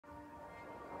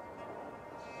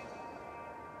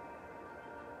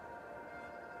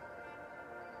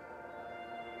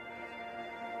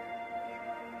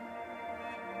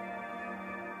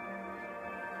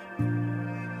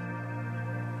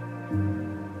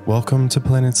Welcome to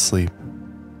Planet Sleep.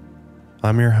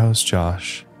 I'm your host,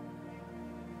 Josh,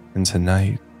 and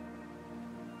tonight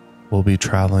we'll be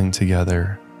traveling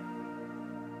together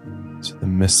to the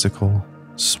mystical,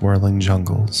 swirling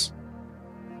jungles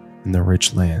in the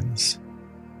rich lands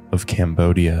of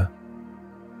Cambodia.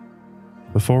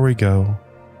 Before we go,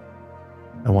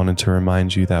 I wanted to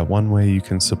remind you that one way you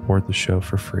can support the show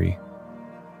for free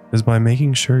is by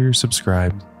making sure you're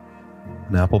subscribed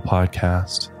on Apple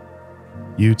Podcast,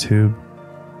 YouTube,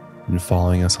 and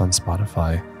following us on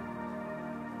Spotify.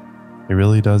 It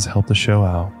really does help the show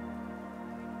out,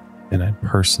 and I'd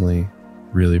personally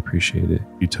really appreciate it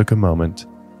if you took a moment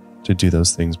to do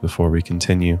those things before we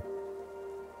continue.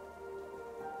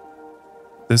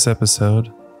 This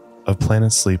episode of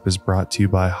Planet Sleep is brought to you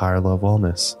by Higher Love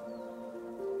Wellness,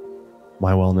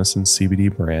 my wellness and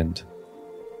CBD brand.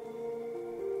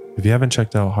 If you haven't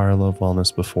checked out Higher Love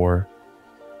Wellness before,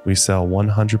 we sell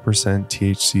 100%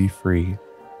 THC-free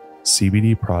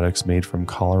CBD products made from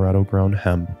Colorado-grown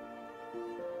hemp,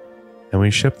 and we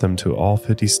ship them to all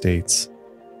 50 states,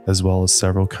 as well as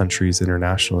several countries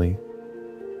internationally.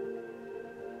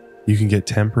 You can get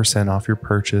 10% off your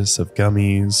purchase of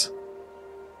gummies,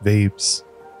 vapes,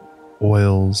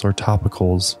 oils, or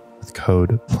topicals with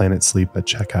code PLANETSLEEP at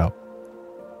checkout.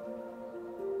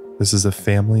 This is a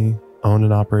family-owned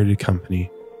and operated company,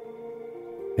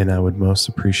 and I would most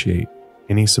appreciate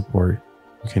any support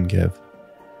you can give.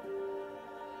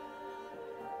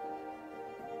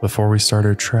 Before we start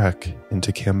our trek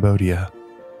into Cambodia,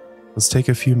 let's take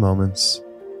a few moments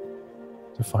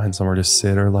to find somewhere to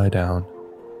sit or lie down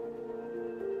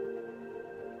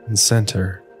and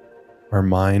center our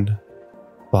mind,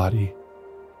 body,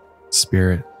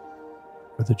 spirit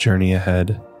for the journey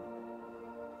ahead.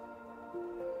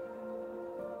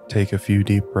 Take a few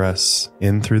deep breaths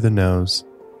in through the nose,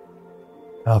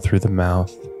 out through the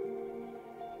mouth.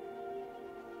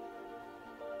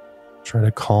 Try to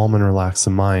calm and relax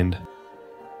the mind,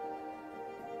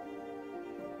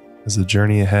 as the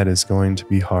journey ahead is going to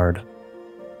be hard,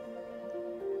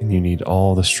 and you need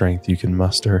all the strength you can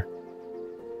muster.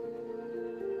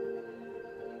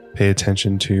 Pay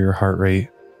attention to your heart rate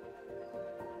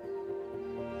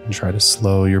and try to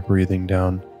slow your breathing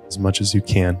down as much as you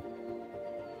can.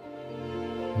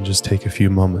 And just take a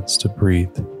few moments to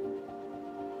breathe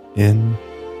in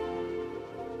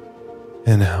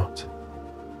and out.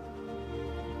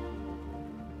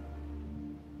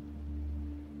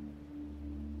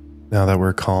 Now that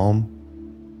we're calm,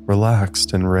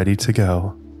 relaxed, and ready to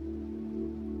go,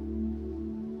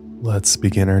 let's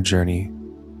begin our journey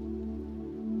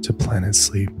to Planet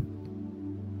Sleep.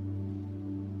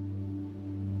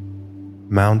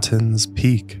 Mountains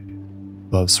peak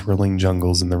above swirling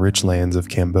jungles in the rich lands of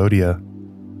Cambodia.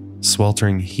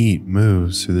 Sweltering heat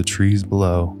moves through the trees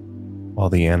below,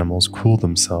 while the animals cool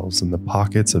themselves in the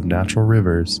pockets of natural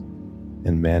rivers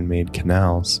and man-made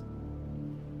canals.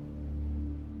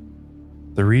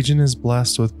 The region is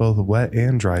blessed with both wet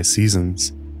and dry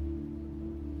seasons.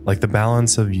 Like the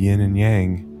balance of yin and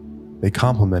yang, they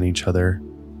complement each other.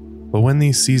 But when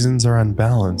these seasons are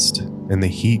unbalanced and the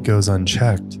heat goes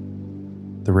unchecked,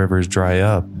 the rivers dry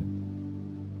up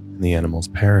and the animals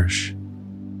perish.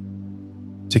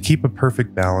 To keep a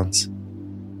perfect balance,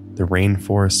 the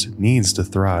rainforest needs to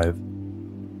thrive,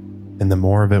 and the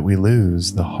more of it we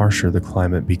lose, the harsher the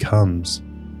climate becomes.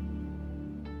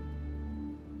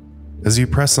 As you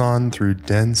press on through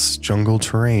dense jungle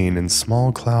terrain and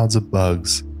small clouds of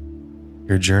bugs,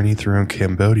 your journey through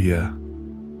Cambodia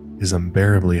is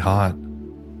unbearably hot.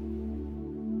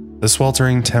 The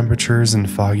sweltering temperatures and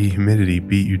foggy humidity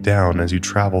beat you down as you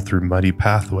travel through muddy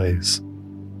pathways.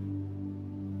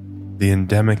 The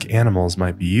endemic animals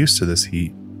might be used to this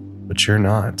heat, but you're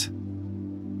not.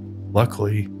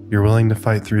 Luckily, you're willing to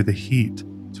fight through the heat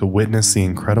to witness the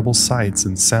incredible sights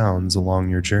and sounds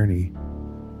along your journey.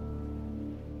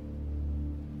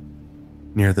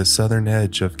 Near the southern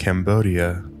edge of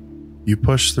Cambodia, you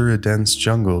push through a dense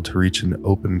jungle to reach an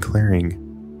open clearing.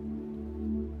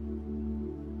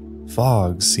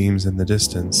 Fog seems in the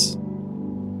distance,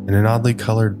 and an oddly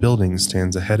colored building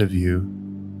stands ahead of you.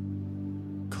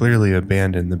 Clearly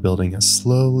abandoned, the building has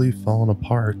slowly fallen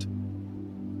apart.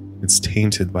 It's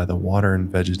tainted by the water and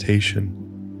vegetation.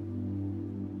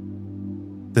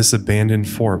 This abandoned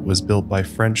fort was built by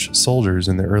French soldiers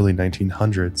in the early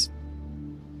 1900s.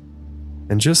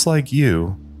 And just like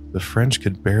you, the French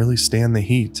could barely stand the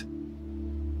heat.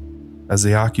 As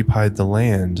they occupied the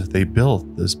land, they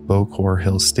built this Bokor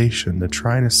Hill station to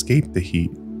try and escape the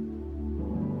heat.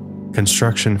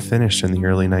 Construction finished in the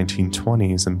early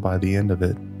 1920s, and by the end of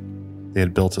it, they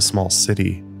had built a small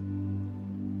city.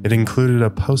 It included a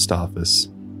post office,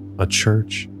 a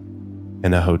church,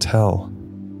 and a hotel.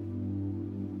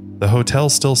 The hotel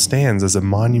still stands as a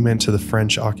monument to the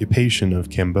French occupation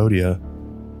of Cambodia,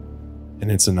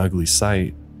 and it's an ugly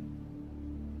sight.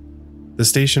 The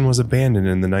station was abandoned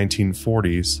in the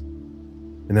 1940s,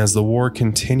 and as the war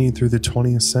continued through the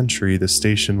 20th century, the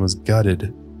station was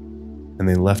gutted, and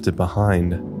they left it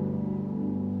behind.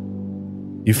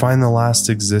 You find the last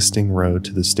existing road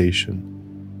to the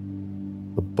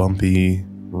station, a bumpy,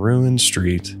 ruined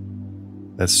street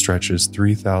that stretches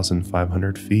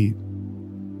 3,500 feet.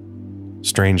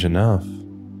 Strange enough,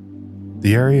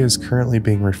 the area is currently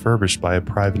being refurbished by a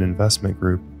private investment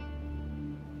group.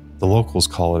 The locals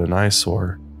call it an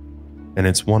eyesore, and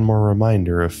it's one more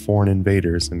reminder of foreign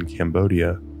invaders in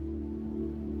Cambodia.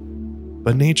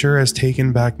 But nature has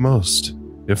taken back most,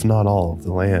 if not all, of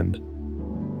the land.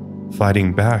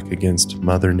 Fighting back against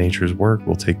Mother Nature's work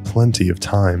will take plenty of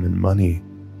time and money.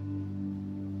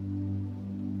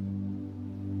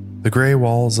 The gray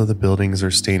walls of the buildings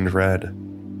are stained red.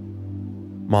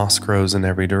 Moss grows in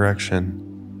every direction,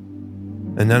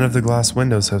 and none of the glass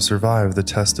windows have survived the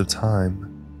test of time.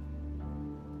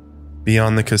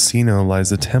 Beyond the casino lies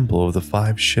the Temple of the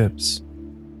Five Ships,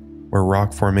 where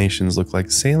rock formations look like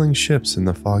sailing ships in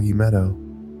the foggy meadow,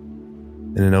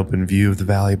 and an open view of the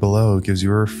valley below gives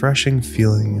you a refreshing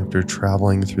feeling after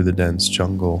traveling through the dense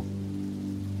jungle.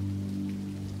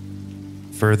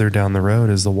 Further down the road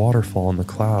is the waterfall in the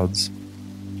clouds,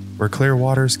 where clear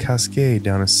waters cascade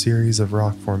down a series of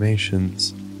rock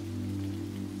formations.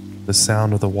 The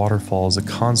sound of the waterfall is a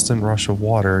constant rush of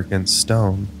water against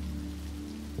stone,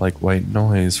 like white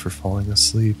noise for falling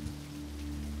asleep.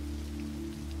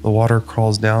 The water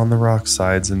crawls down the rock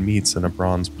sides and meets in a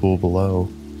bronze pool below.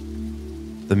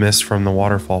 The mist from the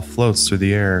waterfall floats through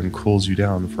the air and cools you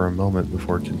down for a moment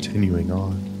before continuing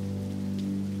on.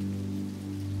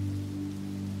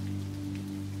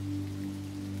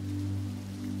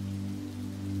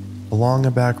 Along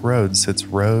a back road sits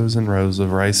rows and rows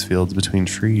of rice fields between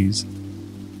trees.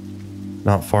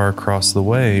 Not far across the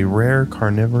way, rare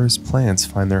carnivorous plants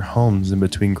find their homes in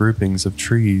between groupings of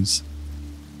trees.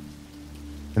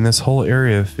 And this whole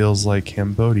area feels like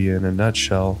Cambodia in a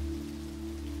nutshell.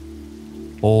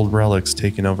 Old relics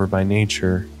taken over by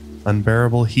nature,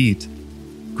 unbearable heat,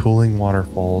 cooling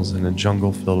waterfalls, and a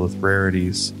jungle filled with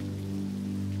rarities.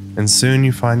 And soon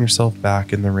you find yourself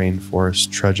back in the rainforest,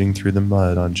 trudging through the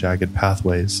mud on jagged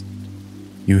pathways.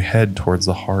 You head towards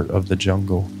the heart of the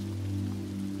jungle.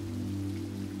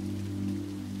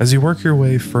 As you work your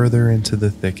way further into the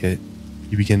thicket,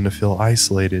 you begin to feel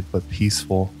isolated but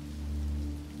peaceful.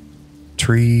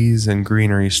 Trees and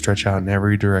greenery stretch out in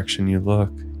every direction you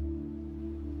look.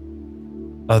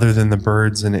 Other than the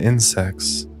birds and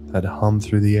insects that hum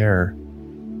through the air,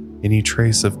 any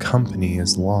trace of company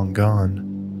is long gone.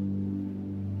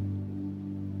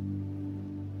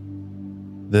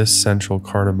 This central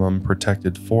cardamom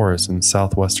protected forest in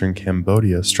southwestern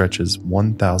Cambodia stretches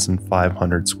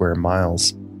 1,500 square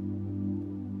miles.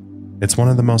 It's one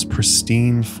of the most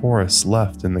pristine forests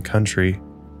left in the country,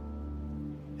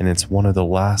 and it's one of the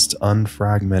last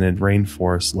unfragmented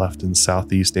rainforests left in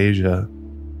Southeast Asia.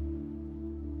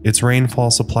 Its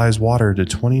rainfall supplies water to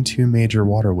 22 major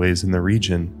waterways in the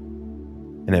region,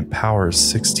 and it powers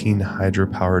 16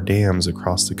 hydropower dams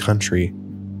across the country,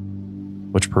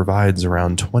 which provides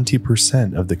around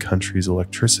 20% of the country's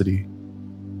electricity.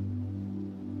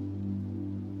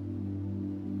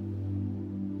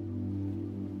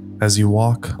 As you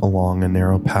walk along a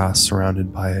narrow path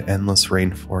surrounded by an endless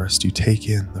rainforest, you take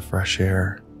in the fresh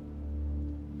air.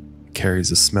 It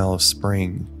carries a smell of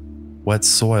spring, wet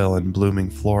soil, and blooming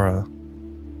flora.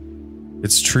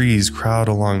 Its trees crowd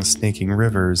along snaking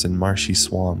rivers and marshy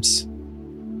swamps.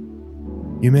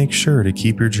 You make sure to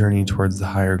keep your journey towards the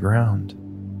higher ground,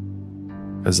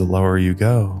 because the lower you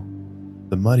go,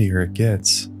 the muddier it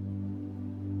gets.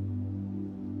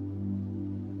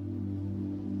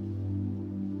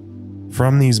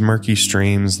 From these murky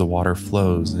streams, the water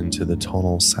flows into the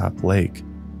Tonal Sap Lake,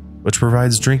 which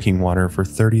provides drinking water for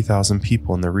 30,000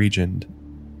 people in the region.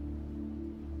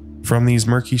 From these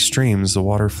murky streams, the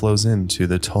water flows into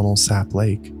the Tonal Sap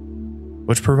Lake,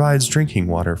 which provides drinking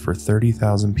water for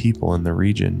 30,000 people in the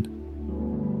region.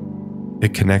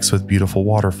 It connects with beautiful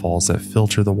waterfalls that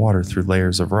filter the water through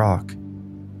layers of rock.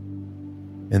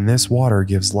 And this water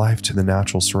gives life to the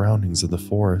natural surroundings of the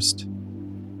forest.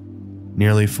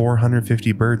 Nearly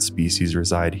 450 bird species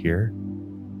reside here,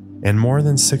 and more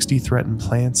than 60 threatened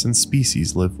plants and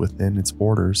species live within its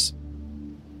borders.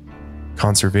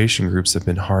 Conservation groups have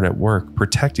been hard at work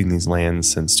protecting these lands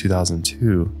since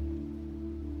 2002.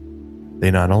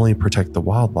 They not only protect the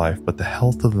wildlife, but the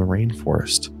health of the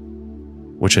rainforest.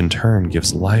 which in turn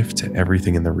gives life to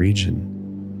everything in the region.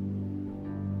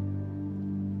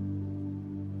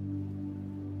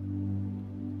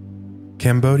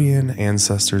 Cambodian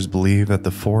ancestors believe that the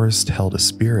forest held a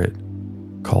spirit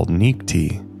called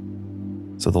Nikti,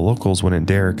 so the locals wouldn't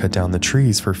dare cut down the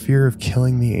trees for fear of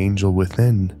killing the angel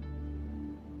within.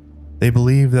 They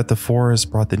believe that the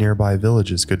forest brought the nearby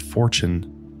villages good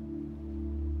fortune.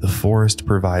 The forest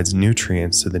provides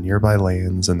nutrients to the nearby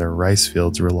lands, and their rice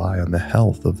fields rely on the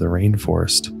health of the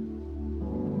rainforest.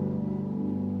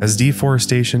 As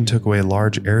deforestation took away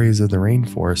large areas of the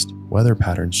rainforest, weather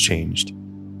patterns changed,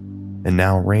 and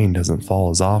now rain doesn't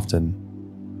fall as often.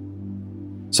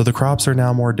 So the crops are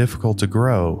now more difficult to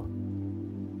grow.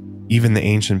 Even the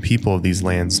ancient people of these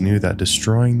lands knew that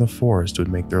destroying the forest would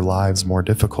make their lives more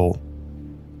difficult.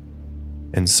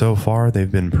 And so far, they've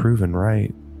been proven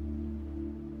right.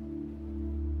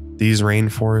 These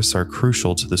rainforests are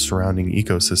crucial to the surrounding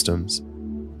ecosystems,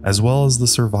 as well as the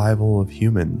survival of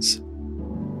humans.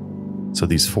 So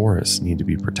these forests need to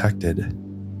be protected,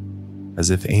 as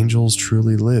if angels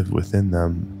truly live within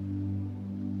them.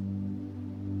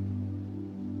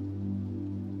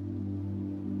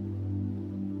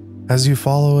 As you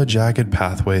follow a jagged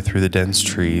pathway through the dense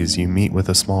trees, you meet with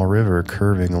a small river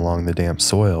curving along the damp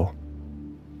soil.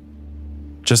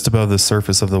 Just above the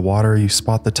surface of the water, you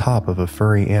spot the top of a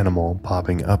furry animal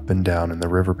popping up and down in the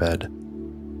riverbed.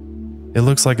 It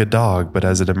looks like a dog, but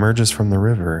as it emerges from the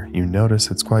river, you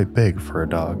notice it's quite big for a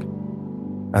dog.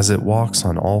 As it walks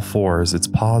on all fours, its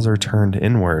paws are turned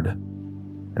inward,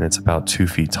 and it's about 2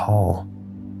 feet tall.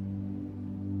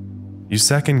 You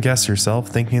second guess yourself,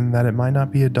 thinking that it might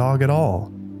not be a dog at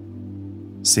all.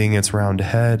 Seeing its round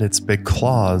head, its big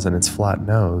claws, and its flat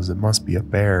nose, it must be a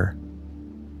bear.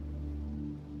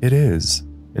 It is,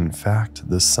 in fact,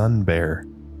 the sun bear,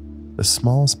 the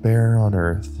smallest bear on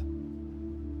Earth.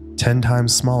 10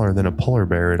 times smaller than a polar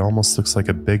bear, it almost looks like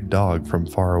a big dog from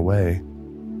far away.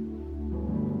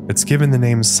 It's given the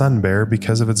name sun bear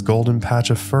because of its golden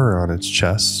patch of fur on its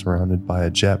chest surrounded by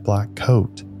a jet black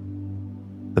coat.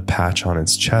 The patch on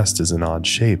its chest is an odd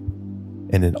shape,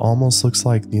 and it almost looks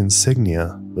like the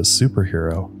insignia of a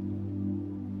superhero.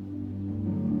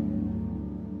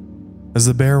 As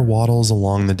the bear waddles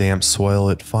along the damp soil,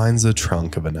 it finds the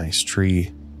trunk of a nice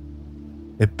tree.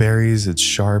 It buries its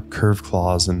sharp, curved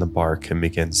claws in the bark and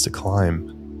begins to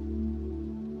climb.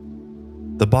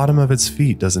 The bottom of its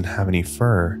feet doesn't have any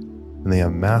fur, and they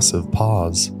have massive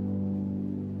paws.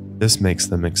 This makes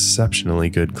them exceptionally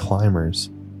good climbers.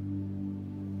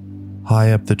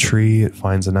 High up the tree, it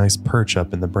finds a nice perch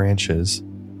up in the branches.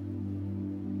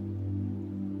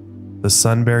 The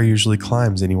sun bear usually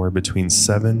climbs anywhere between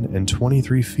 7 and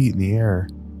 23 feet in the air.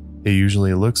 It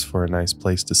usually looks for a nice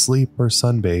place to sleep or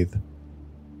sunbathe,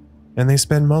 and they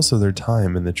spend most of their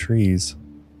time in the trees.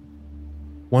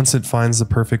 Once it finds the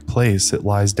perfect place, it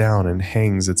lies down and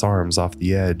hangs its arms off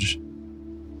the edge.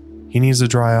 He needs to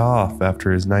dry off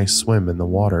after his nice swim in the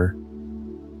water,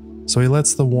 so he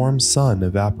lets the warm sun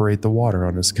evaporate the water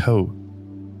on his coat.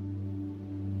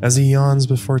 As he yawns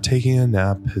before taking a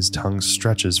nap, his tongue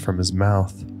stretches from his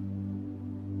mouth.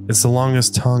 It's the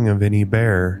longest tongue of any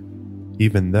bear,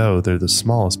 even though they're the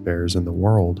smallest bears in the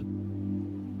world.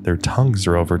 Their tongues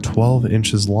are over 12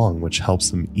 inches long, which helps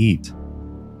them eat.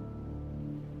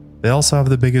 They also have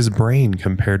the biggest brain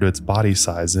compared to its body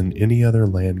size than any other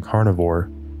land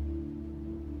carnivore.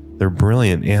 They're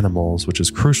brilliant animals, which is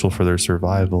crucial for their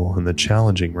survival in the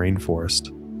challenging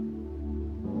rainforest.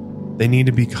 They need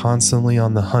to be constantly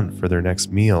on the hunt for their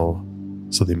next meal,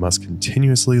 so they must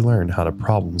continuously learn how to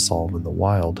problem solve in the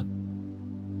wild.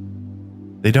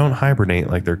 They don't hibernate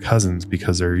like their cousins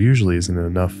because there usually isn't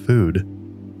enough food,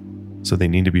 so they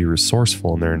need to be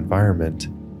resourceful in their environment.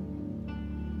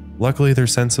 Luckily, their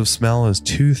sense of smell is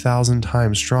 2,000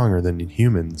 times stronger than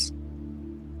humans,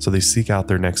 so they seek out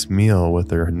their next meal with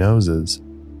their noses.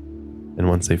 And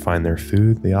once they find their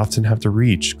food, they often have to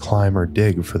reach, climb, or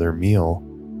dig for their meal.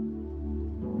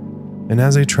 And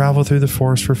as they travel through the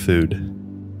forest for food,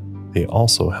 they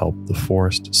also help the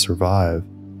forest survive.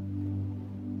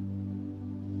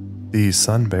 These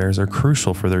sun bears are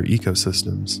crucial for their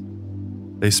ecosystems.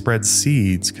 They spread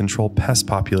seeds, control pest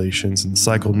populations, and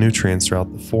cycle nutrients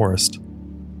throughout the forest.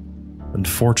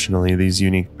 Unfortunately, these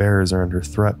unique bears are under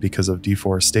threat because of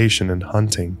deforestation and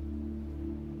hunting.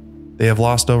 They have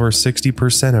lost over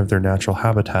 60% of their natural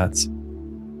habitats,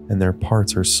 and their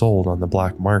parts are sold on the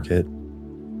black market.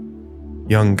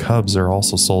 Young cubs are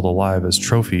also sold alive as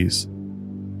trophies,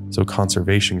 so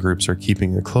conservation groups are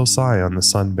keeping a close eye on the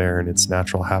sun bear and its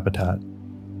natural habitat.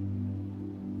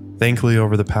 Thankfully,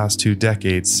 over the past 2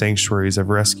 decades, sanctuaries have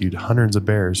rescued hundreds of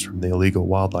bears from the illegal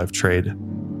wildlife trade.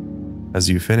 As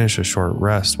you finish a short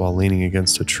rest while leaning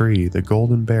against a tree, the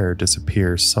golden bear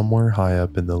disappears somewhere high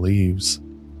up in the leaves.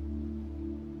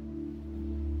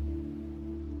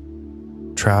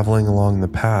 Traveling along the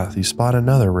path, you spot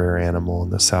another rare animal in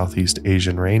the Southeast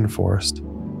Asian rainforest.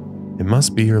 It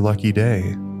must be your lucky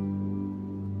day.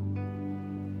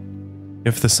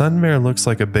 If the sun bear looks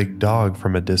like a big dog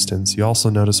from a distance, you also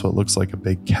notice what looks like a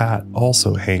big cat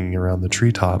also hanging around the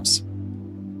treetops.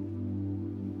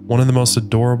 One of the most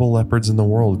adorable leopards in the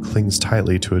world clings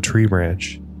tightly to a tree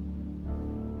branch.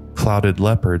 Clouded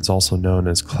leopards, also known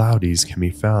as cloudies, can be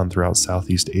found throughout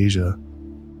Southeast Asia.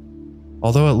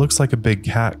 Although it looks like a big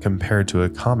cat compared to a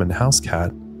common house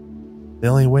cat, they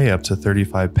only weigh up to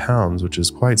 35 pounds, which is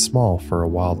quite small for a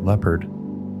wild leopard.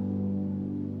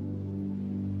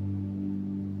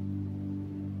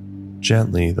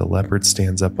 Gently, the leopard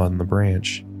stands up on the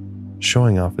branch,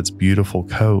 showing off its beautiful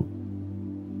coat.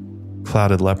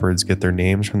 Clouded leopards get their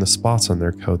names from the spots on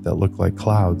their coat that look like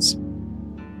clouds.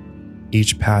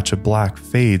 Each patch of black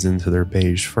fades into their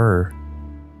beige fur.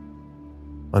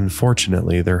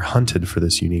 Unfortunately, they're hunted for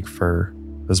this unique fur,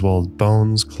 as well as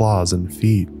bones, claws, and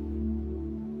feet.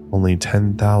 Only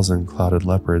 10,000 clouded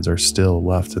leopards are still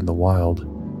left in the wild,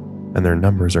 and their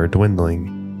numbers are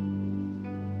dwindling.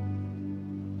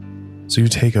 So you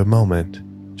take a moment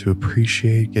to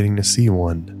appreciate getting to see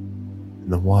one in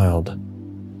the wild.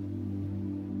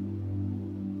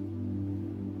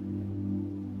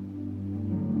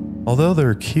 Although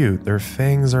they're cute, their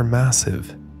fangs are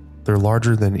massive. They're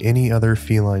larger than any other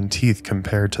feline teeth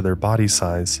compared to their body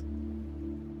size.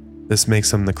 This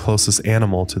makes them the closest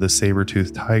animal to the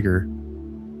saber-toothed tiger.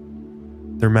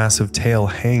 Their massive tail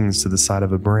hangs to the side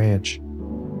of a branch,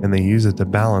 and they use it to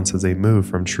balance as they move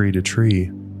from tree to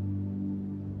tree.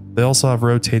 They also have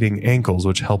rotating ankles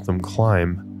which help them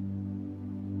climb,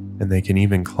 and they can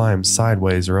even climb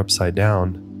sideways or upside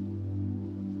down.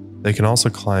 They can also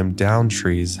climb down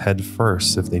trees head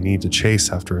first if they need to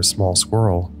chase after a small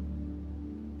squirrel.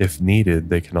 If needed,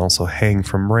 they can also hang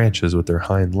from branches with their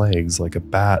hind legs like a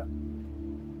bat.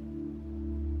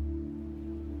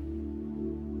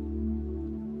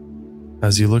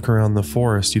 As you look around the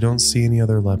forest, you don't see any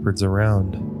other leopards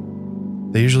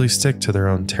around. They usually stick to their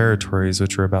own territories,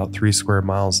 which are about 3 square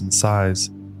miles in size.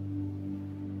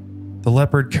 The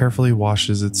leopard carefully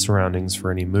watches its surroundings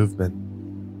for any movement.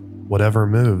 Whatever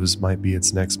moves might be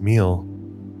its next meal,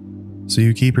 so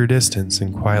you keep your distance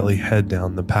and quietly head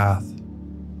down the path.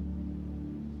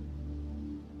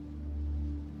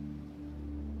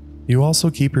 You also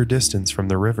keep your distance from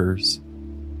the rivers.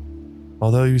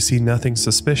 Although you see nothing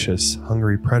suspicious,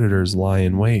 hungry predators lie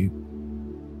in wait.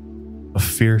 A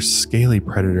fierce, scaly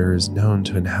predator is known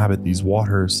to inhabit these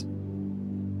waters.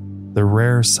 The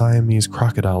rare Siamese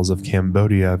crocodiles of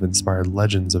Cambodia have inspired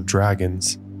legends of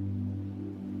dragons.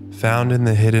 Found in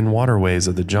the hidden waterways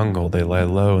of the jungle, they lie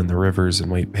low in the rivers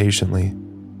and wait patiently.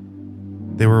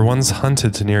 They were once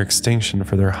hunted to near extinction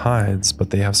for their hides, but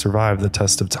they have survived the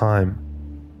test of time.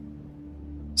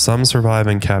 Some survive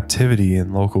in captivity,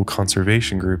 and local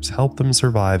conservation groups help them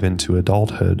survive into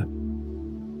adulthood.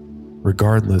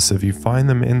 Regardless if you find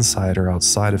them inside or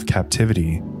outside of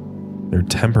captivity, their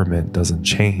temperament doesn't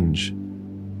change.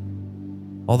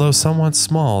 Although somewhat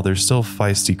small, they're still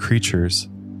feisty creatures.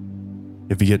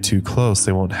 If you get too close,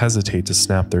 they won't hesitate to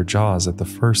snap their jaws at the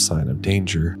first sign of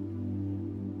danger.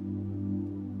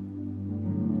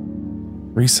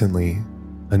 Recently,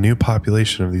 a new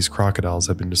population of these crocodiles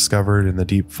have been discovered in the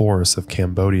deep forests of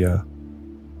Cambodia.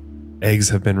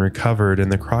 Eggs have been recovered,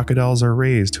 and the crocodiles are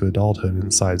raised to adulthood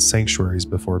inside sanctuaries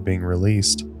before being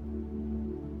released.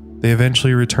 They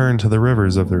eventually return to the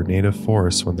rivers of their native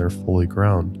forests when they're fully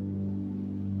grown,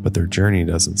 but their journey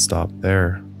doesn't stop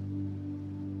there.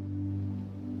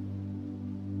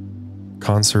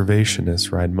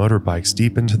 Conservationists ride motorbikes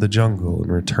deep into the jungle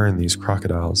and return these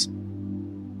crocodiles.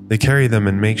 They carry them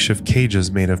in makeshift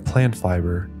cages made of plant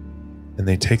fiber, and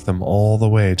they take them all the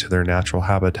way to their natural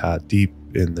habitat deep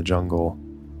in the jungle.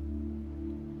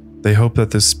 They hope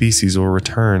that this species will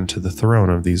return to the throne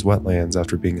of these wetlands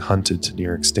after being hunted to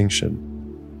near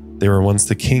extinction. They were once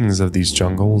the kings of these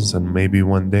jungles, and maybe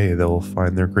one day they will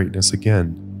find their greatness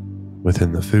again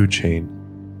within the food chain.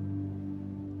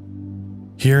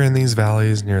 Here in these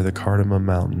valleys near the Cardamom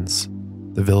Mountains,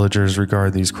 the villagers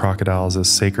regard these crocodiles as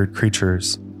sacred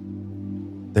creatures.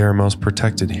 They are most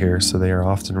protected here, so they are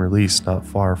often released not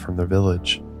far from the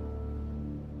village.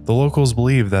 The locals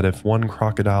believe that if one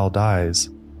crocodile dies,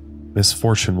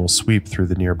 misfortune will sweep through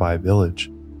the nearby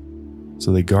village,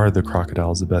 so they guard the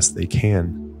crocodiles the best they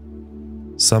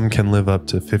can. Some can live up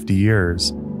to 50 years,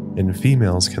 and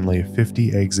females can lay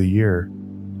 50 eggs a year.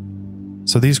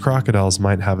 So these crocodiles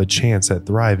might have a chance at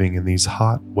thriving in these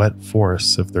hot, wet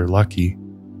forests if they're lucky.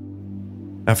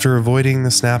 After avoiding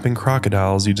the snapping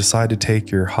crocodiles, you decide to take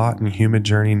your hot and humid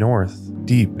journey north,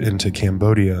 deep into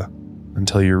Cambodia,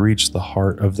 until you reach the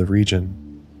heart of the region.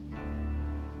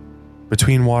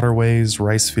 Between waterways,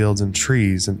 rice fields, and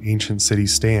trees, an ancient city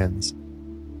stands.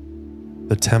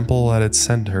 The temple at its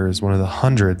center is one of the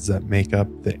hundreds that make up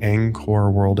the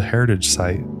Angkor World Heritage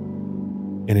Site.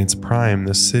 In its prime,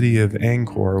 the city of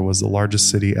Angkor was the largest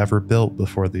city ever built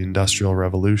before the Industrial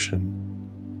Revolution.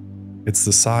 It's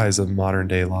the size of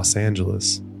modern-day Los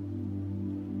Angeles.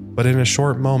 But in a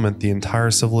short moment, the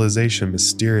entire civilization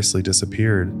mysteriously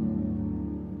disappeared.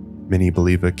 Many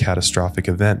believe a catastrophic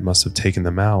event must have taken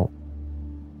them out.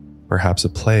 Perhaps a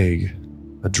plague,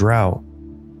 a drought,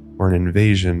 or an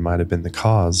invasion might have been the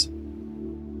cause.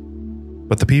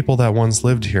 But the people that once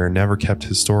lived here never kept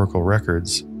historical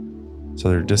records, so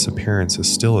their disappearance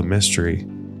is still a mystery.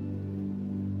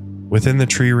 Within the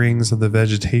tree rings of the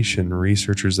vegetation,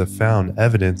 researchers have found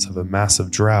evidence of a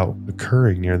massive drought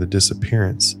occurring near the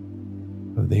disappearance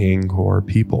of the Angkor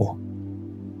people.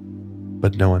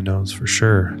 But no one knows for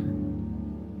sure.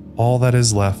 All that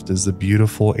is left is the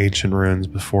beautiful ancient ruins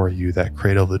before you that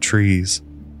cradle the trees.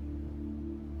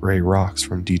 Gray rocks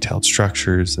from detailed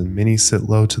structures, and many sit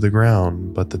low to the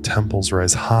ground, but the temples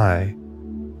rise high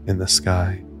in the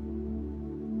sky.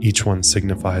 Each one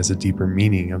signifies a deeper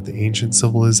meaning of the ancient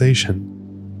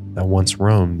civilization that once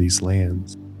roamed these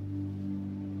lands.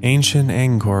 Ancient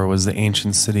Angkor was the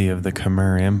ancient city of the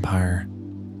Khmer Empire.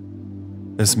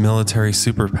 This military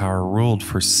superpower ruled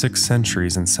for 6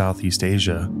 centuries in Southeast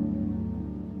Asia.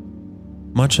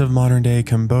 Much of modern-day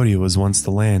Cambodia was once the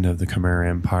land of the Khmer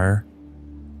Empire,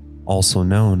 also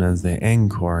known as the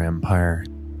Angkor Empire.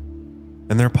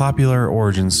 In their popular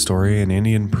origin story, an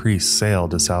Indian priest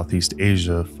sailed to Southeast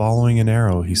Asia following an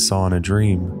arrow he saw in a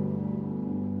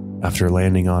dream. After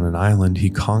landing on an island, he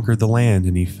conquered the land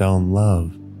and he fell in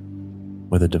love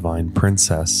with a divine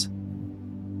princess.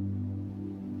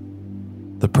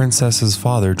 The princess's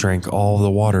father drank all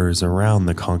the waters around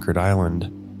the conquered island.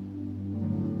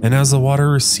 And as the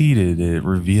water receded, it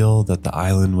revealed that the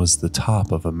island was the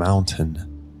top of a mountain.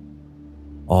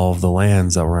 All of the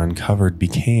lands that were uncovered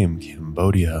became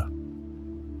Cambodia.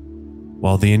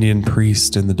 While the Indian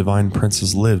priest and the divine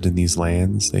princess lived in these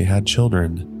lands, they had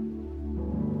children.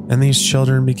 And these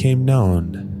children became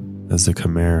known as the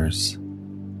Khmers.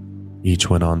 Each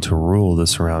went on to rule the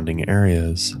surrounding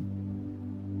areas.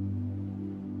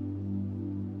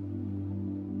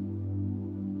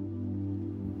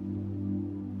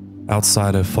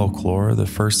 Outside of folklore, the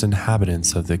first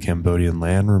inhabitants of the Cambodian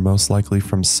land were most likely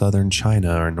from southern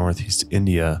China or northeast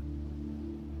India,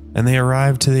 and they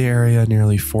arrived to the area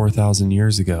nearly 4,000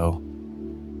 years ago.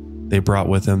 They brought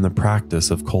with them the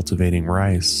practice of cultivating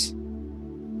rice.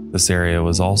 This area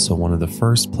was also one of the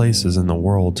first places in the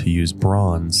world to use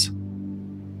bronze.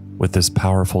 With this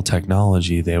powerful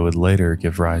technology, they would later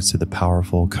give rise to the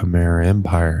powerful Khmer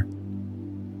Empire.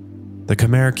 The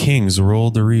Khmer kings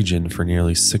ruled the region for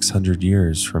nearly 600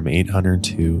 years, from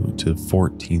 802 to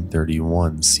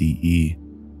 1431 CE.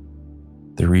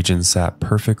 The region sat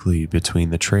perfectly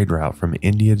between the trade route from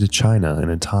India to China in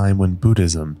a time when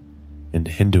Buddhism and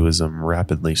Hinduism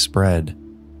rapidly spread.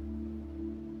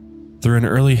 Through an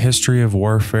early history of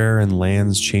warfare and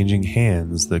lands changing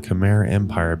hands, the Khmer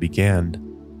Empire began.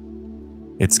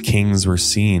 Its kings were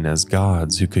seen as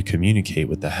gods who could communicate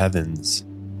with the heavens.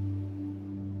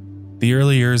 The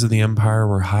early years of the empire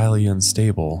were highly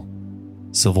unstable.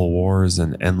 Civil wars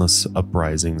and endless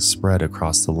uprisings spread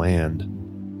across the land.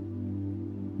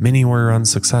 Many were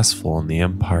unsuccessful, and the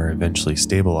empire eventually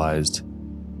stabilized,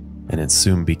 and it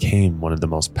soon became one of the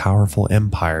most powerful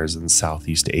empires in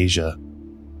Southeast Asia.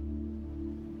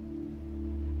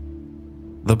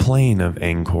 The plain of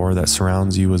Angkor that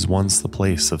surrounds you was once the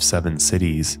place of 7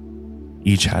 cities.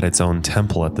 Each had its own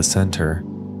temple at the center,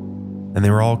 and they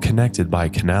were all connected by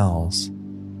canals.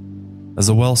 As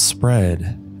the wealth spread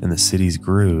and the cities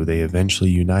grew, they eventually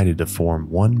united to form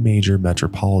one major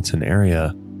metropolitan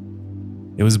area.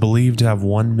 It was believed to have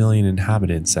 1 million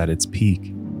inhabitants at its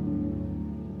peak.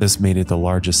 This made it the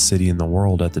largest city in the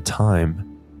world at the time.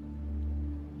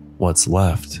 What's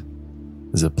left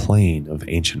is a plain of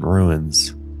ancient ruins,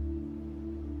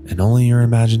 and only your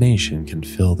imagination can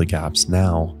fill the gaps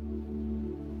now.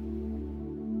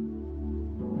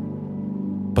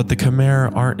 But the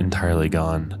Khmer aren't entirely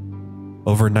gone.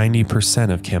 Over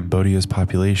 90% of Cambodia's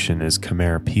population is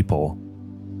Khmer people,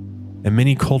 and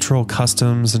many cultural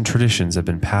customs and traditions have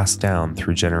been passed down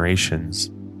through generations.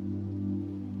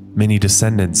 Many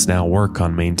descendants now work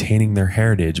on maintaining their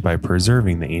heritage by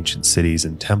preserving the ancient cities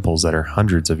and temples that are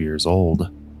hundreds of years old.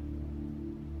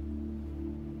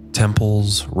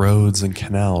 Temples, roads, and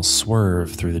canals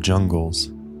swerve through the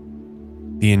jungles.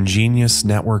 The ingenious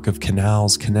network of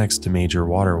canals connects to major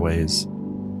waterways.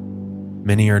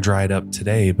 Many are dried up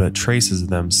today, but traces of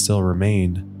them still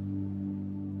remain.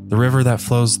 The river that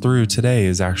flows through today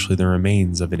is actually the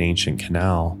remains of an ancient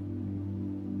canal,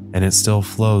 and it still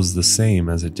flows the same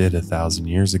as it did 1,000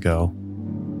 years ago.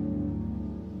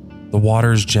 The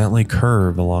waters gently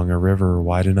curve along a river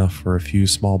wide enough for a few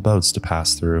small boats to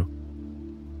pass through.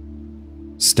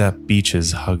 Step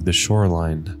beaches hug the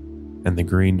shoreline, and the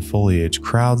green foliage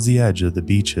crowds the edge of the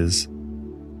beaches.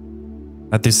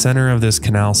 At the center of this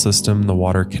canal system, the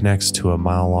water connects to a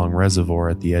mile-long reservoir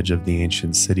at the edge of the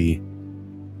ancient city.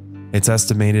 It's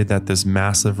estimated that this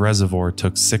massive reservoir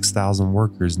took 6,000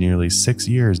 workers nearly 6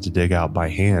 years to dig out by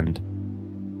hand.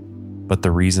 But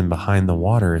the reason behind the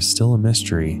water is still a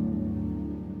mystery.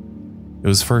 It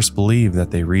was first believed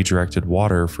that they redirected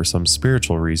water for some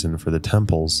spiritual reason for the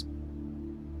temples.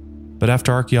 But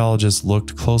after archaeologists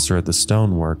looked closer at the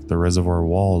stonework, the reservoir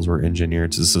walls were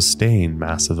engineered to sustain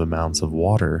massive amounts of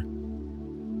water.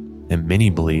 And many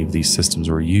believe these systems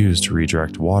were used to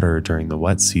redirect water during the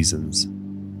wet seasons.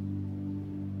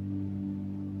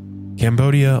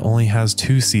 Cambodia only has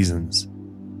 2 seasons,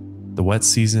 the wet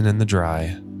season and the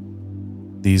dry.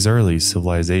 These early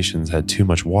civilizations had too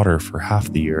much water for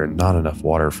half the year and not enough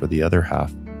water for the other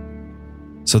half.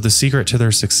 So the secret to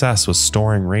their success was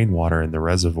storing rainwater in the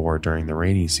reservoir during the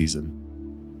rainy season.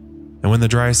 And when the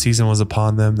dry season was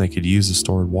upon them, they could use the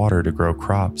stored water to grow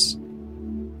crops.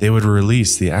 They would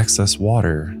release the excess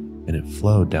water, and it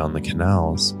flowed down the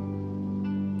canals,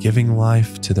 giving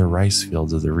life to the rice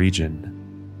fields of the region.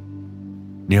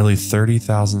 Nearly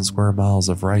 30,000 square miles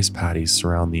of rice paddies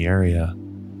surround the area.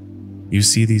 You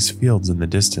see these fields in the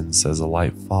distance as a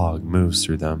light fog moves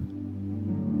through them.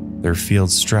 Their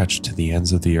fields stretch to the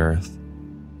ends of the earth,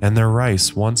 and their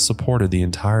rice once supported the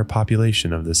entire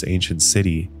population of this ancient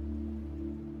city.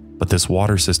 But this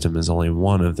water system is only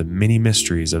one of the many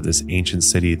mysteries of this ancient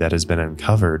city that has been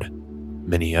uncovered.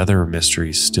 Many other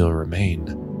mysteries still remain.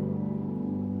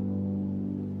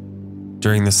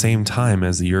 During the same time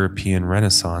as the European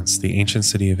Renaissance, the ancient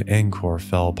city of Angkor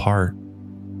fell apart.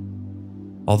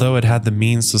 Although it had the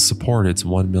means to support its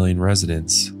 1 million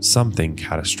residents, something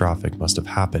catastrophic must have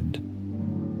happened.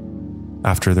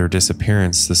 After their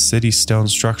disappearance, the city's stone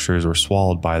structures were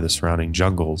swallowed by the surrounding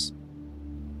jungles,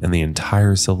 and the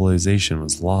entire civilization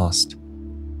was lost.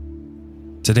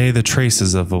 Today, the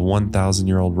traces of a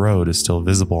 1,000-year-old road is still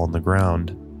visible on the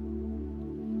ground.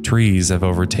 Trees have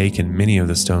overtaken many of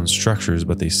the stone structures,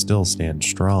 but they still stand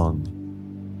strong.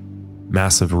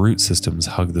 Massive root systems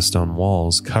hug the stone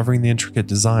walls, covering the intricate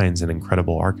designs and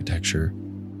incredible architecture.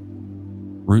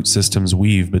 Root systems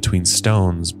weave between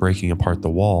stones, breaking apart the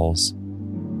walls.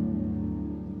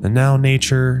 And now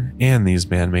nature and these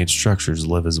man-made structures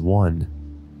live as one.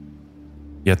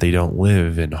 Yet they don't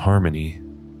live in harmony.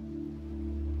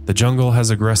 The jungle has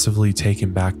aggressively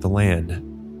taken back the land,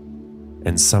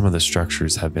 and some of the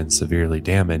structures have been severely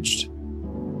damaged.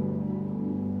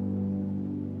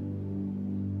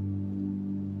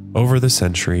 Over the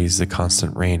centuries, the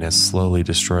constant rain has slowly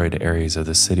destroyed areas of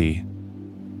the city.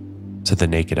 To the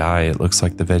naked eye, it looks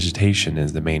like the vegetation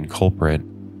is the main culprit.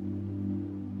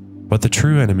 But the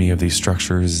true enemy of these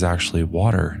structures is actually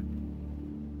water.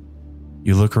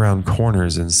 You look around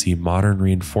corners and see modern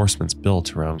reinforcements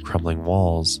built around crumbling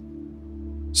walls.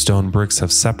 Stone bricks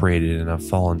have separated and have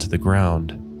fallen to the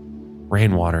ground.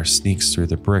 Rainwater sneaks through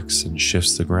the bricks and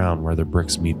shifts the ground where the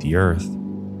bricks meet the earth.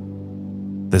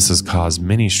 This has caused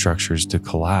many structures to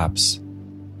collapse.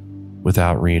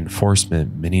 Without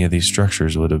reinforcement, many of these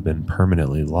structures would have been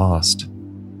permanently lost.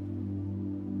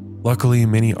 Luckily,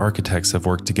 many architects have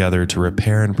worked together to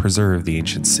repair and preserve the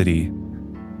ancient city,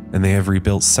 and they have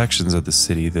rebuilt sections of the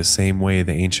city the same way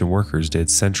the ancient workers did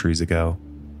centuries ago.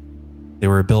 They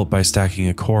were built by stacking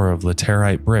a core of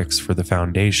laterite bricks for the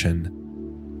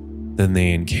foundation. Then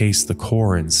they encased the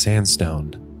core in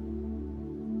sandstone.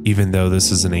 Even though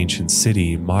this is an ancient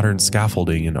city, modern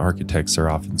scaffolding and architects are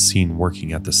often seen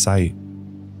working at the site.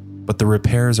 But the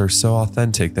repairs are so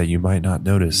authentic that you might not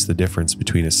notice the difference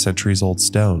between a centuries-old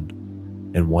stone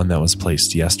and one that was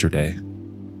placed yesterday.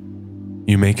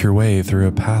 You make your way through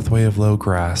a pathway of low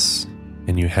grass,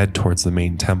 and you head towards the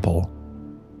main temple.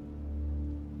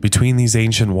 Between these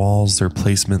ancient walls, their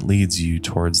placement leads you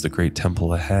towards the great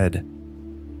temple ahead.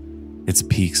 Its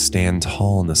peaks stand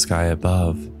tall in the sky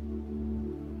above.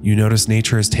 You notice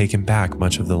nature has taken back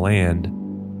much of the land,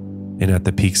 and at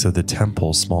the peaks of the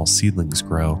temple, small seedlings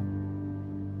grow.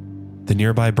 The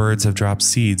nearby birds have dropped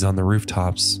seeds on the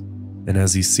rooftops, and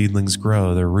as these seedlings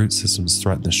grow, their root systems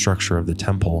threaten the structure of the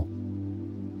temple.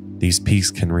 These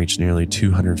peaks can reach nearly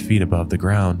 200 feet above the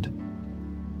ground.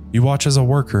 You watch as a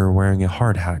worker wearing a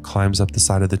hard hat climbs up the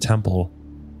side of the temple.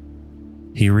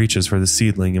 He reaches for the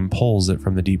seedling and pulls it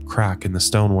from the deep crack in the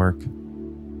stonework.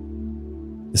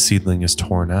 The seedling is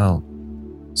torn out,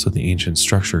 so the ancient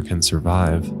structure can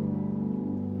survive.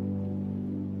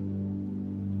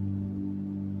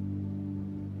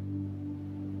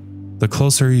 The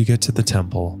closer you get to the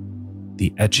temple,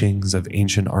 the etchings of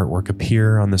ancient artwork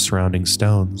appear on the surrounding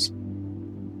stones.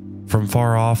 From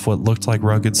far off, what looked like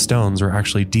rugged stones were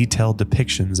actually detailed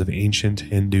depictions of ancient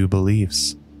Hindu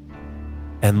beliefs.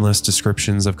 Endless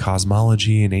descriptions of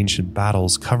cosmology and ancient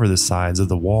battles cover the sides of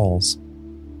the walls.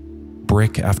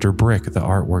 Brick after brick, the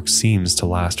artwork seems to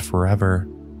last forever.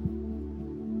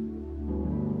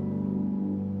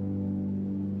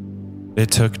 It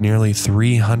took nearly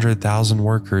 300,000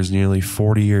 workers nearly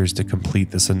 40 years to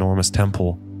complete this enormous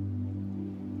temple.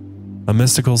 A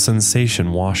mystical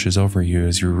sensation washes over you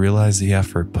as you realize the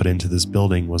effort put into this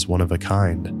building was one of a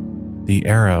kind. The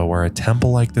era where a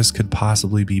temple like this could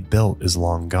possibly be built is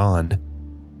long gone,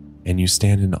 and you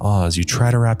stand in awe as you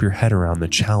try to wrap your head around the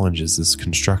challenges this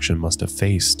construction must have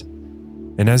faced.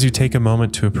 And as you take a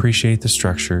moment to appreciate the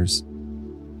structures,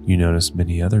 you notice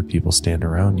many other people stand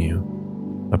around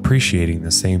you, appreciating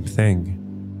the same thing.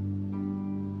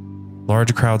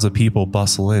 Large crowds of people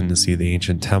bustle in to see the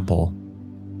ancient temple,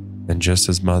 and just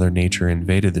as Mother Nature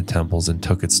invaded the temples and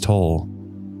took its toll,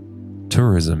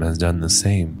 tourism has done the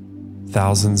same.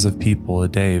 Thousands of people a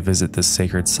day visit this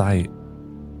sacred site.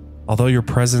 Although your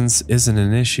presence isn't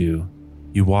an issue,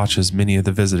 you watch as many of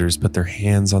the visitors put their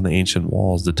hands on the ancient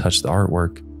walls to touch the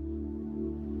artwork.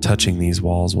 Touching these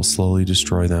walls will slowly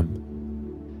destroy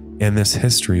them, and this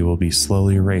history will be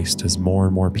slowly erased as more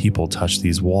and more people touch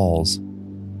these walls.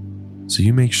 So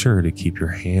you make sure to keep your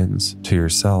hands to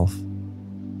yourself.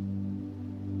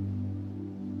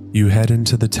 You head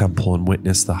into the temple and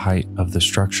witness the height of the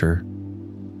structure.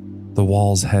 The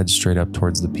walls head straight up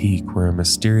towards the peak where a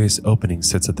mysterious opening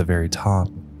sits at the very top.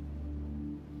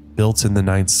 Built in the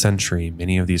 9th century,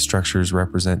 many of these structures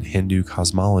represent Hindu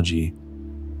cosmology.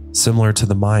 Similar to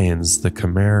the Mayans, the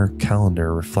Khmer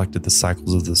calendar reflected the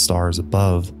cycles of the stars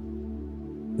above.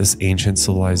 This ancient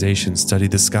civilization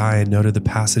studied the sky and noted the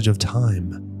passage of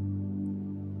time.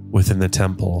 Within the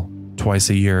temple, twice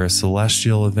a year, a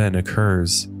celestial event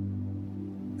occurs,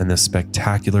 and this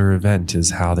spectacular event is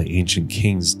how the ancient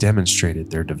kings demonstrated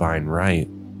their divine right.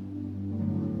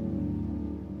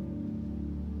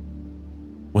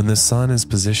 When the sun is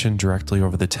positioned directly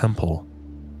over the temple,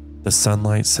 the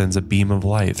sunlight sends a beam of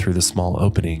light through the small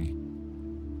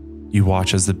opening. You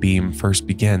watch as the beam first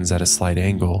begins at a slight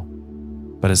angle,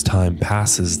 but as time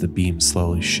passes, the beam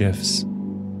slowly shifts.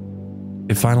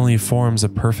 It finally forms a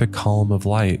perfect column of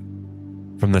light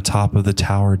from the top of the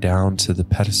tower down to the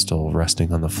pedestal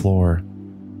resting on the floor.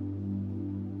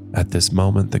 At this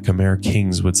moment, the Khmer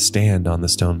kings would stand on the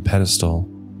stone pedestal,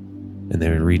 and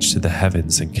they would reach to the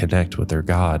heavens and connect with their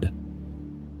god.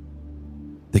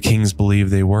 The kings believed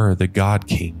they were the god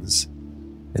kings,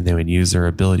 and they would use their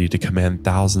ability to command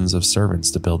thousands of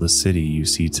servants to build the city you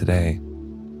see today.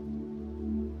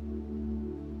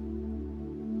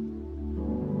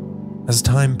 As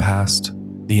time passed,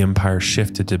 the empire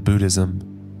shifted to Buddhism,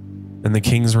 and the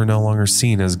kings were no longer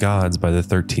seen as gods by the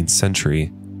 13th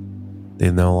century.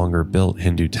 They no longer built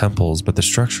Hindu temples, but the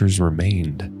structures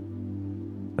remained.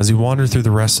 As you wander through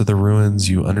the rest of the ruins,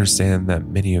 you understand that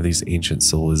many of these ancient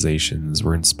civilizations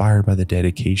were inspired by the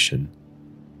dedication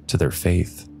to their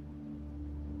faith.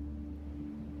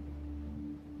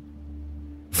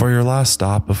 For your last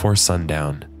stop before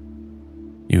sundown,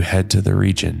 you head to the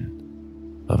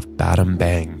region of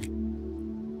Battambang.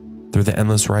 Through the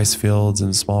endless rice fields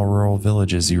and small rural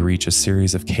villages, you reach a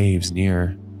series of caves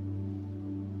near.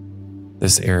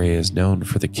 This area is known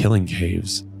for the Killing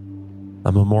Caves,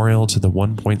 a memorial to the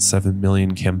 1.7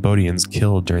 million Cambodians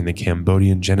killed during the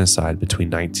Cambodian genocide between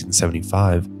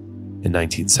 1975 and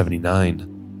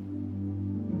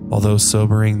 1979. Although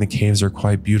sobering, the caves are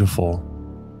quite beautiful.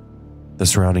 The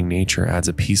surrounding nature adds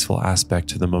a peaceful aspect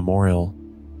to the memorial.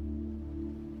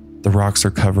 The rocks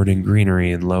are covered in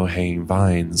greenery and low-hanging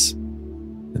vines,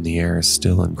 and the air is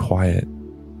still and quiet.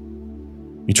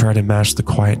 You try to match the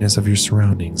quietness of your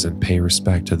surroundings and pay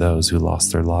respect to those who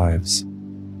lost their lives.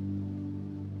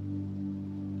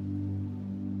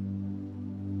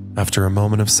 After a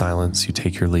moment of silence, you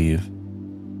take your leave.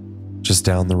 Just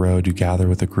down the road, you gather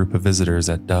with a group of visitors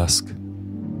at dusk.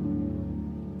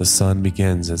 The sun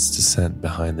begins its descent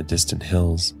behind the distant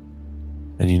hills,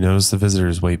 and you notice the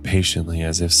visitors wait patiently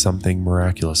as if something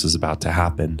miraculous is about to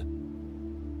happen.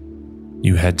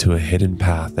 You head to a hidden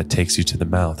path that takes you to the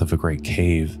mouth of a great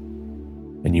cave,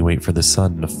 and you wait for the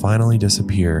sun to finally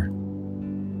disappear.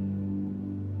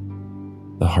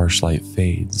 The harsh light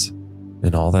fades,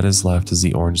 and all that is left is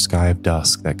the orange sky of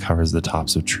dusk that covers the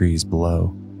tops of trees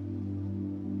below.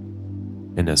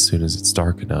 And as soon as it's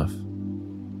dark enough,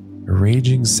 a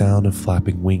raging sound of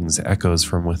flapping wings echoes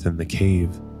from within the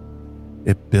cave.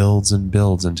 It builds and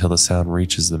builds until the sound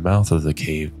reaches the mouth of the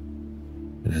cave,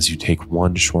 and as you take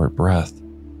one short breath,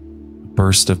 a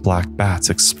burst of black bats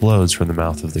explodes from the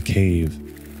mouth of the cave.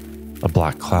 A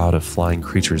black cloud of flying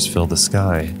creatures fill the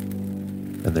sky,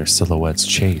 and their silhouettes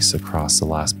chase across the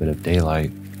last bit of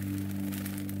daylight.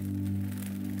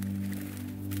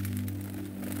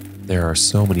 There are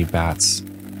so many bats,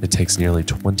 it takes nearly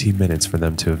 20 minutes for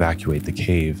them to evacuate the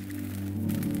cave.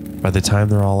 By the time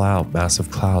they're all out, massive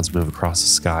clouds move across the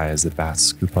sky as the bats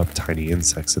scoop up tiny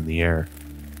insects in the air.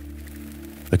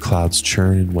 The clouds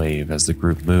churn and wave as the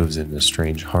group moves in a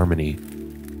strange harmony.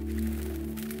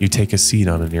 You take a seat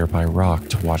on a nearby rock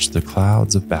to watch the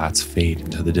clouds of bats fade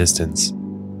into the distance.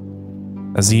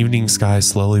 As the evening sky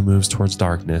slowly moves towards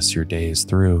darkness, your day is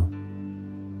through.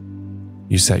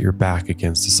 You set your back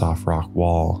against a soft rock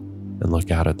wall and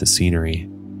look out at the scenery.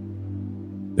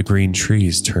 The green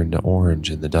trees turn to orange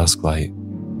in the dusk light,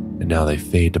 and now they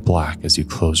fade to black as you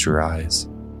close your eyes.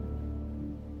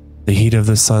 The heat of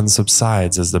the sun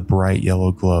subsides as the bright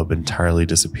yellow globe entirely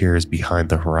disappears behind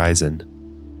the horizon,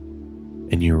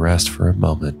 and you rest for a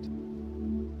moment,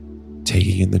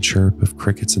 taking in the chirp of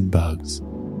crickets and bugs,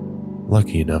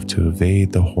 lucky enough to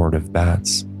evade the horde of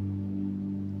bats.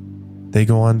 They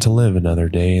go on to live another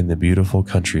day in the beautiful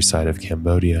countryside of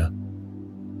Cambodia,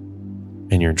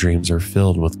 and your dreams are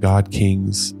filled with god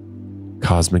kings,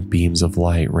 cosmic beams of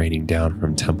light raining down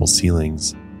from temple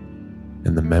ceilings,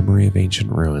 and the memory of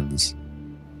ancient ruins,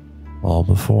 all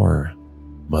before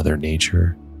Mother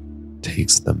Nature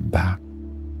takes them back.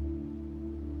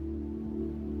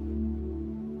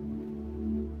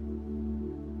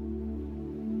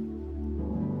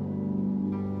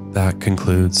 That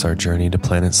concludes our journey to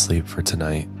Planet Sleep for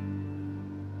tonight.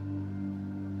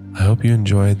 I hope you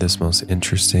enjoyed this most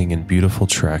interesting and beautiful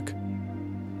trek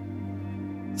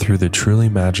through the truly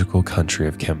magical country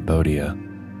of Cambodia.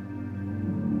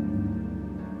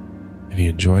 If you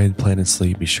enjoyed Planet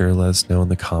Sleep, be sure to let us know in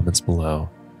the comments below.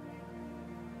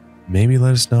 Maybe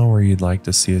let us know where you'd like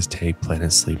to see us take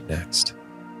Planet Sleep next.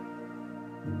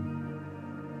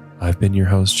 I've been your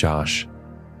host, Josh,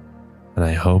 and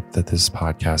I hope that this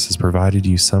podcast has provided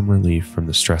you some relief from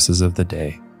the stresses of the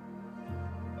day.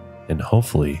 And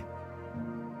hopefully,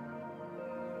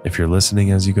 if you're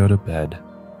listening as you go to bed,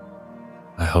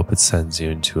 I hope it sends you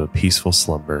into a peaceful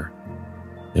slumber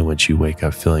in which you wake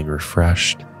up feeling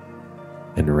refreshed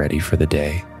and ready for the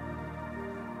day.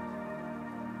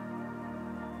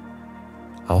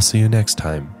 I'll see you next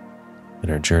time in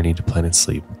our journey to Planet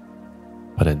Sleep.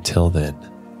 But until then,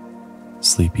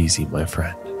 sleep easy, my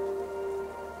friend.